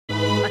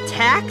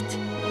Attacked?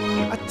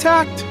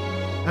 Attacked!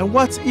 And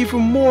what's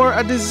even more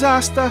a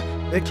disaster,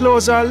 they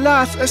closed our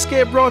last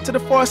escape route to the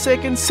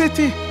Forsaken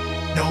City.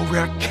 Now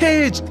we're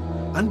caged,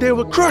 and they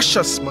will crush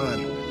us,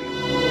 man.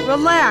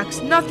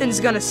 Relax, nothing's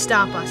gonna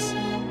stop us.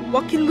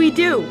 What can we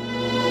do?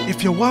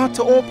 If you want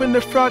to open the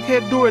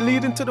froghead door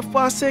leading to the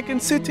Forsaken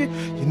City,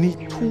 you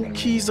need 2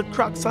 keys the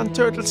Crocs and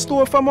Turtle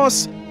stole from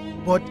us.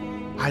 But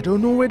I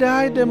don't know where to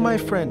hide them, my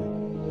friend.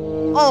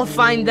 I'll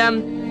find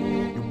them.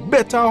 You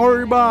better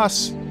hurry,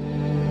 boss.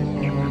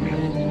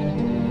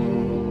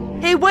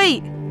 Hey,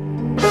 wait!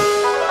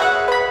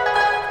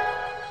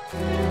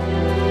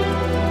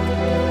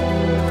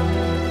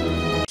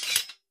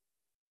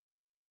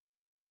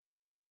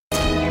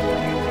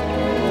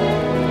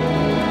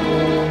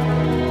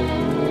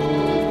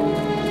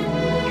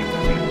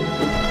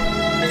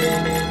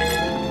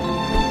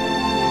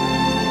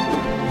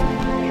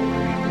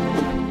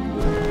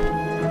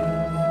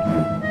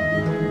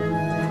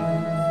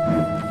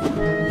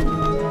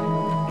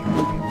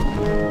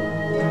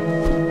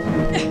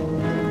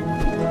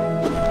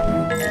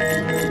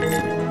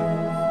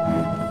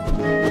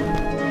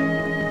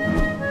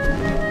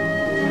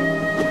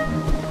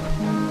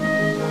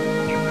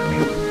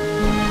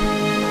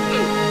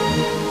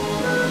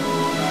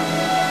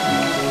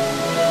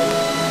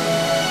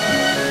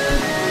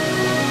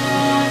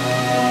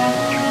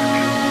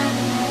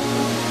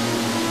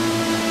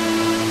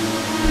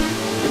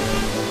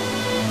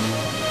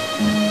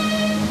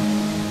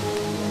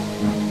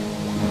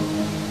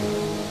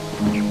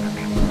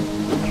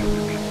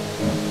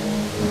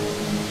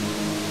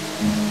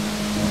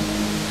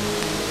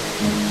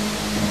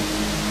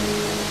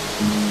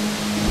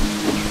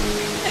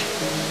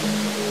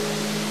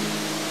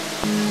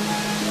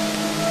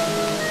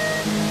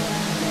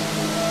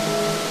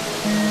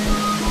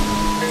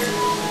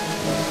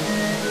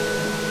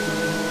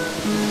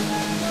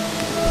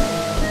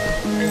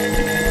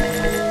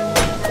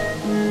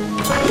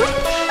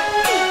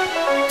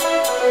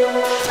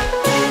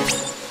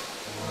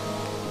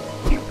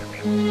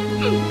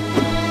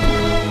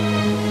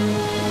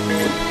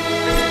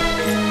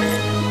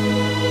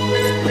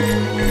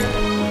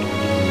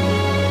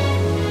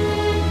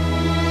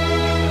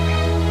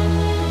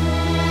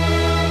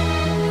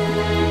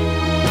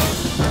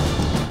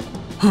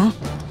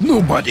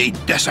 Nobody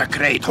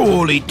desecrate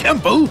holy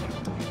temple!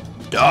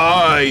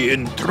 Die,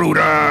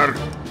 intruder!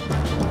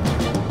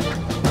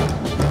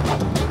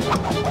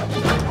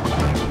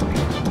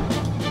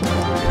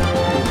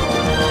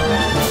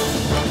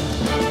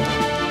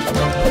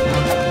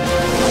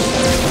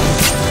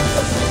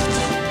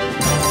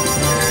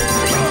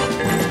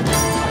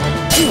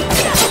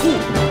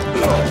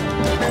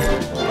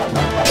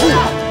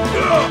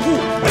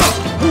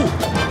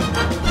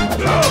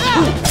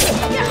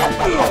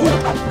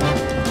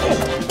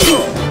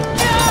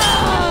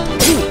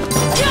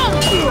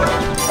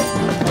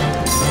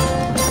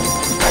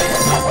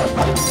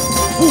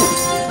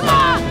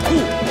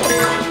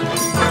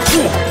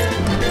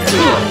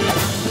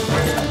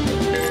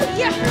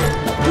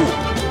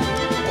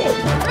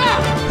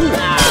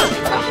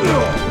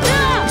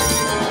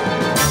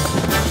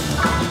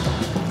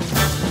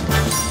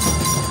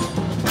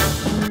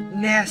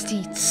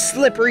 Nasty,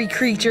 slippery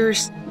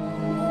creatures.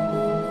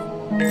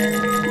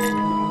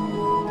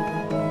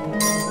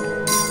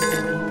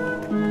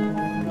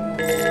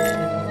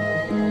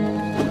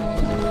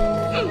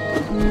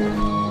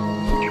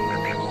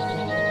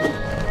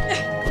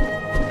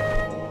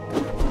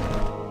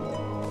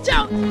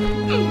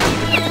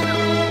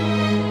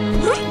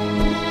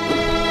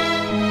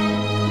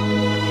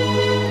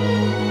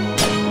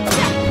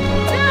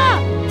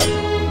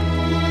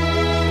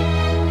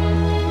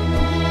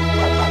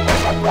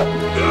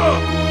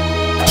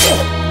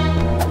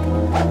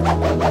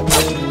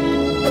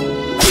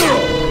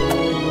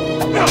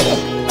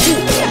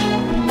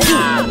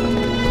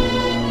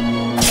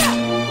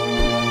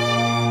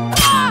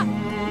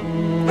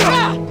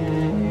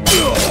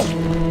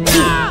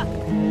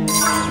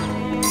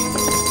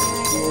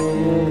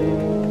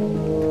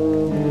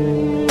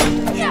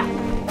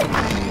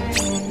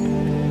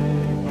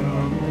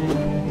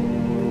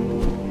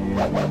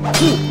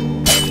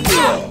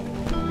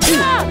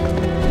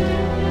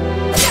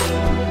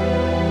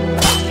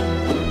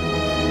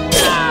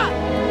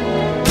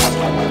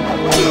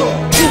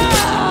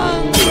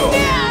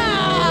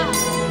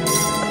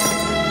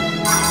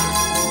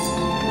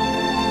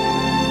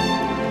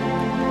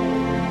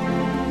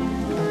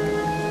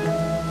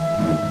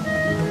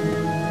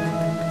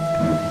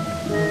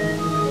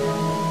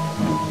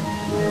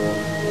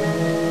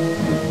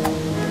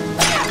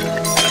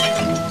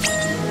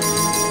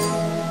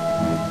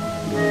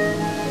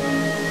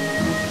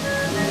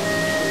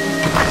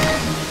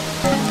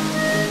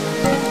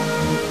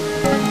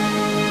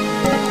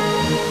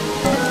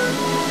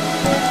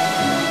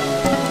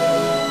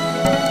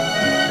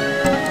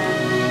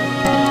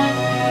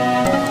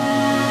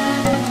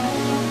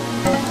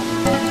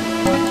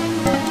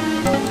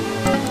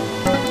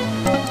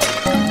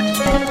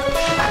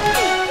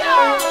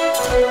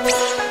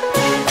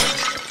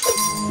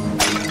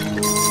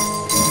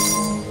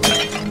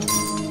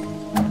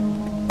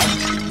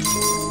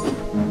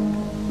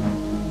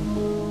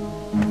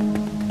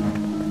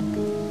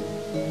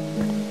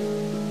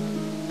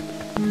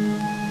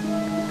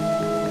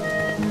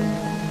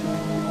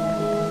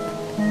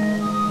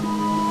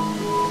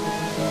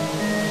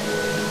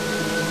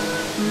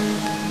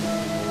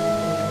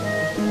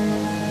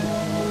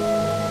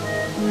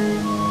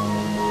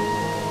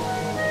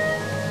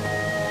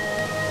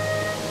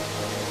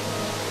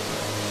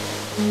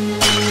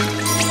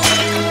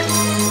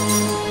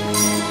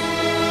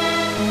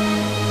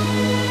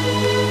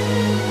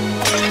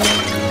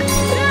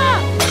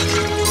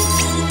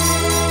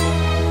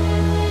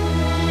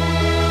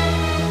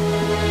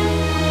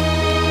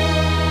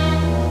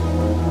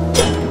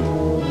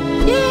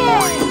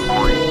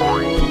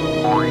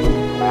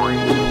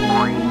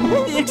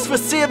 Thanks for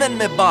saving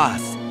me,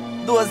 boss.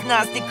 Those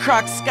nasty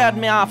crocs scared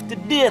me off to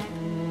death.